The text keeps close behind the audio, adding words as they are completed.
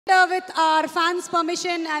With our fans'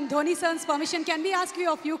 permission and Dhoni sir's permission, can we ask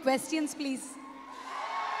you a few questions, please?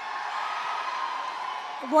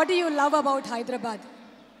 What do you love about Hyderabad?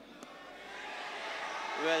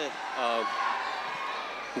 Well,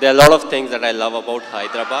 there are a lot of things that I love about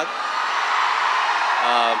Hyderabad.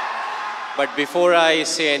 But before I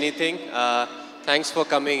say anything, thanks for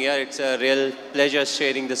coming here. It's a real pleasure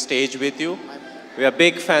sharing the stage with you. We are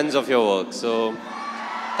big fans of your work, so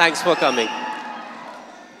thanks for coming.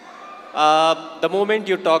 The moment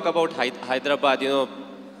you talk about Hyderabad, you know,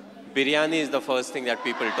 biryani is the first thing that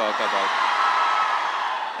people talk about.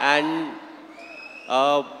 And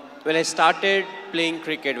when I started playing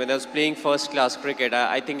cricket, when I was playing first class cricket,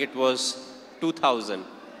 I think it was 2000.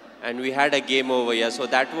 And we had a game over here. So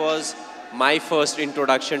that was my first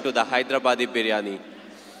introduction to the Hyderabadi biryani.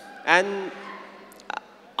 And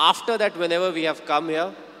after that, whenever we have come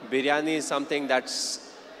here, biryani is something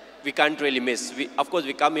we can't really miss. Of course,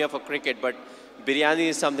 we come here for cricket, but biryani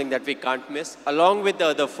is something that we can't miss, along with the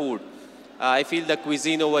other food. I feel the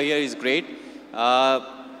cuisine over here is great.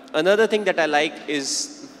 Another thing that I like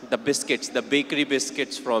is the biscuits, the bakery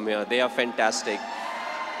biscuits from here. They are fantastic.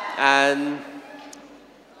 And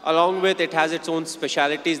along with it has its own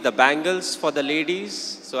specialities, the bangles for the ladies.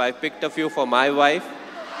 So I picked a few for my wife.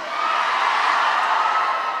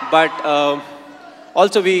 But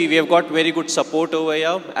also we have got very good support over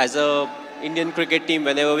here. As a Indian cricket team,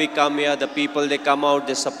 whenever we come here, the people, they come out,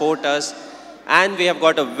 they support us. And we have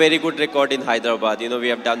got a very good record in Hyderabad. You know, we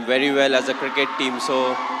have done very well as a cricket team.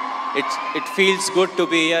 So it feels good to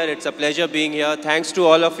be here. It's a pleasure being here. Thanks to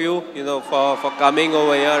all of you, you know, for coming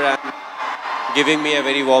over here and giving me a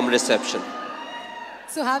very warm reception.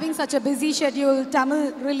 So having such a busy schedule,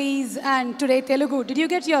 Tamil release and today Telugu, did you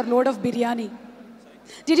get your load of biryani?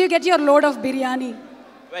 Did you get your load of biryani?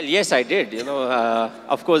 Well, yes, I did. You know,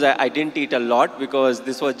 of course, I didn't eat a lot because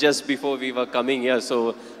this was just before we were coming here.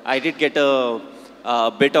 So I did get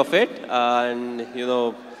a bit of it. And, you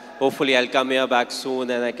know, hopefully I'll come here back soon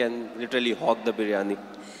and I can literally hog the biryani.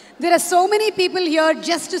 There are so many people here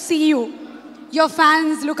just to see you. Your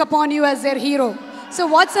fans look upon you as their hero. So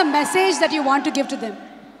what's a message that you want to give to them?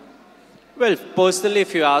 Well, personally,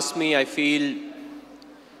 if you ask me, I feel,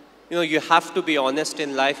 you know, you have to be honest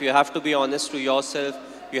in life. You have to be honest to yourself.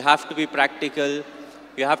 You have to be practical.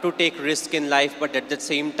 You have to take risk in life. But at the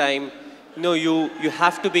same time, you know, you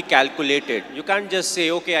have to be calculated. You can't just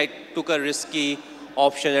say, okay, I took a risky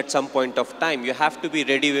option at some point of time. You have to be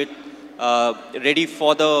ready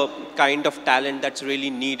for the kind of talent that's really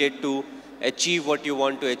needed to achieve what you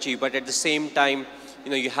want to achieve. But at the same time,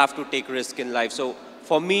 you know, you have to take risk in life. So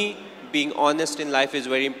for me, being honest in life is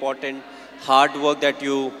very important. Hard work that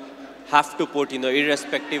you have to put, you know,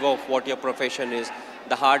 irrespective of what your profession is.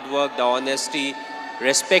 The hard work, the honesty,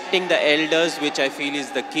 respecting the elders, which I feel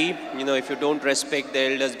is the key. You know, if you don't respect the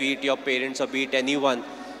elders, be it your parents or be it anyone,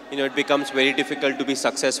 you know, it becomes very difficult to be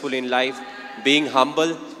successful in life. Being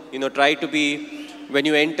humble, you know, try to be, when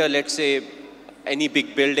you enter, let's say, any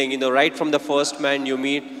big building, you know, right from the first man you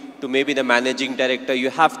meet to maybe the managing director, you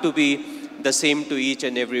have to be the same to each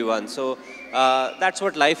and everyone. So that's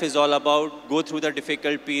what life is all about. Go through the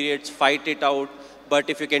difficult periods, fight it out. But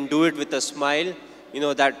if you can do it with a smile, you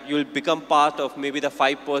know, that you'll become part of maybe the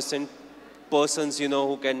 5% persons, you know,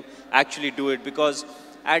 who can actually do it. Because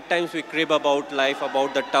at times we crib about life,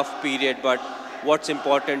 about the tough period, but what's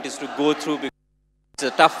important is to go through, because it's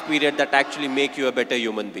a tough period that actually make you a better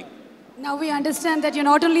human being. Now we understand that you're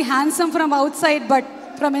not only handsome from outside, but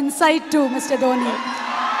from inside too, Mr.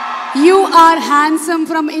 Dhoni. You are handsome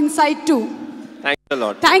from inside too. Thanks a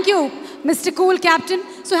lot. Thank you, Mr. Cool Captain.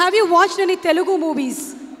 So have you watched any Telugu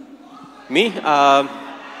movies? Me?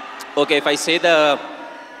 Okay, if I say the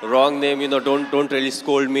wrong name, you know, don't really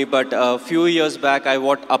scold me. But a few years back, I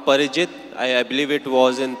watched Aparijit. I believe it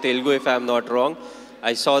was in Telugu, if I'm not wrong.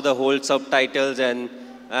 I saw the whole subtitles, and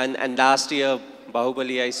last year,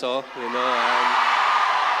 Bahubali I saw, you know,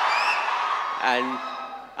 and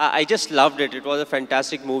I just loved it. It was a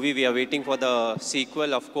fantastic movie. We are waiting for the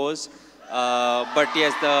sequel, of course. But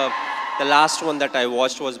yes, the last one that I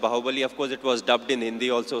watched was Bahubali. Of course, it was dubbed in Hindi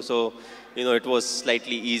also, so, you know, it was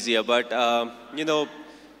slightly easier. But, you know,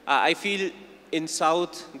 I feel in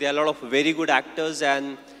South, there are a lot of very good actors,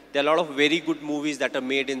 and there are a lot of very good movies that are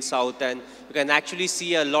made in South, and you can actually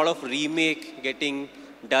see a lot of remake getting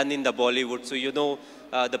done in the Bollywood. So, you know,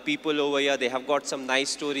 the people over here, they have got some nice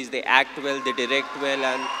stories, they act well, they direct well,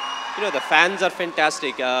 and, you know, the fans are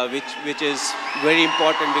fantastic, which is very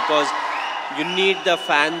important, because you need the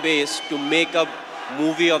fan base to make a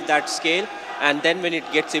movie of that scale, and then when it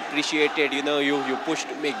gets appreciated, you know, you push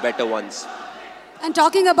to make better ones. And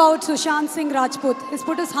talking about Sushant Singh Rajput, he's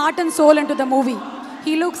put his heart and soul into the movie.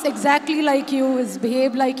 He looks exactly like you, he's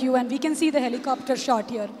behaved like you, and we can see the helicopter shot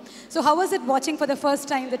here. So how was it watching for the first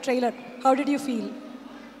time the trailer? How did you feel?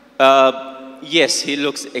 Yes, he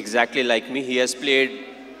looks exactly like me. He has played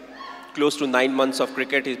close to 9 months of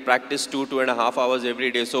cricket. He practiced 2.5 hours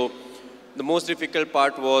every day. So the most difficult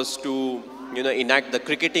part was to, enact the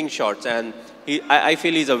cricketing shots. And I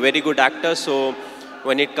feel he's a very good actor. So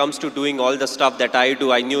when it comes to doing all the stuff that I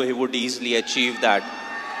do, I knew he would easily achieve that.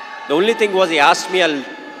 The only thing was he asked me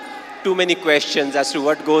too many questions as to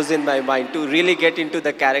what goes in my mind to really get into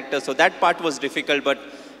the character. So that part was difficult. But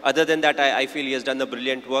other than that, I feel he has done a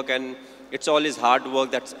brilliant work. And it's all his hard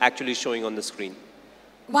work that's actually showing on the screen.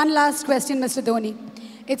 One last question, Mr. Dhoni.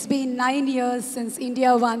 It's been 9 years since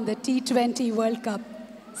India won the T20 World Cup.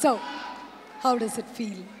 So, how does it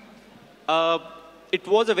feel? It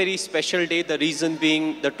was a very special day. The reason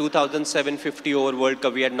being the 2007 50-over World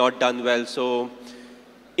Cup, we had not done well. So,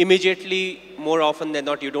 immediately, more often than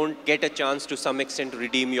not, you don't get a chance to some extent to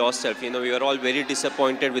redeem yourself. We were all very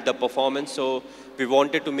disappointed with the performance. So, we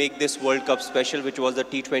wanted to make this World Cup special, which was the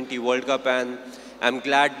T20 World Cup. And I'm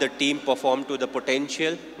glad the team performed to the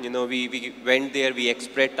potential. We went there, we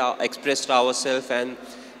expressed ourselves, and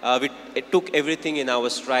it took everything in our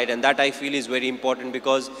stride. And that I feel is very important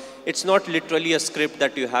because it's not literally a script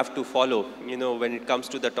that you have to follow, when it comes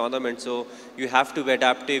to the tournament. So you have to be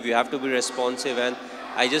adaptive, you have to be responsive. And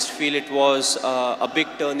I just feel it was a big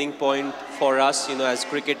turning point for us, as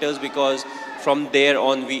cricketers, because from there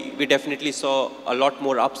on, we definitely saw a lot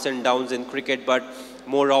more ups and downs in cricket, but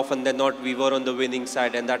more often than not, we were on the winning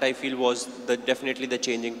side, and that I feel was definitely the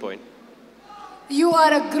changing point. You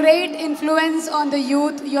are a great influence on the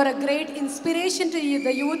youth. You are a great inspiration to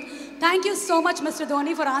the youth. Thank you so much, Mr.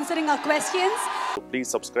 Dhoni, for answering our questions. Please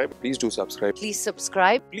subscribe. Please do subscribe. Please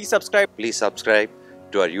subscribe. Please subscribe. Please subscribe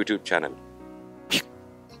to our YouTube channel.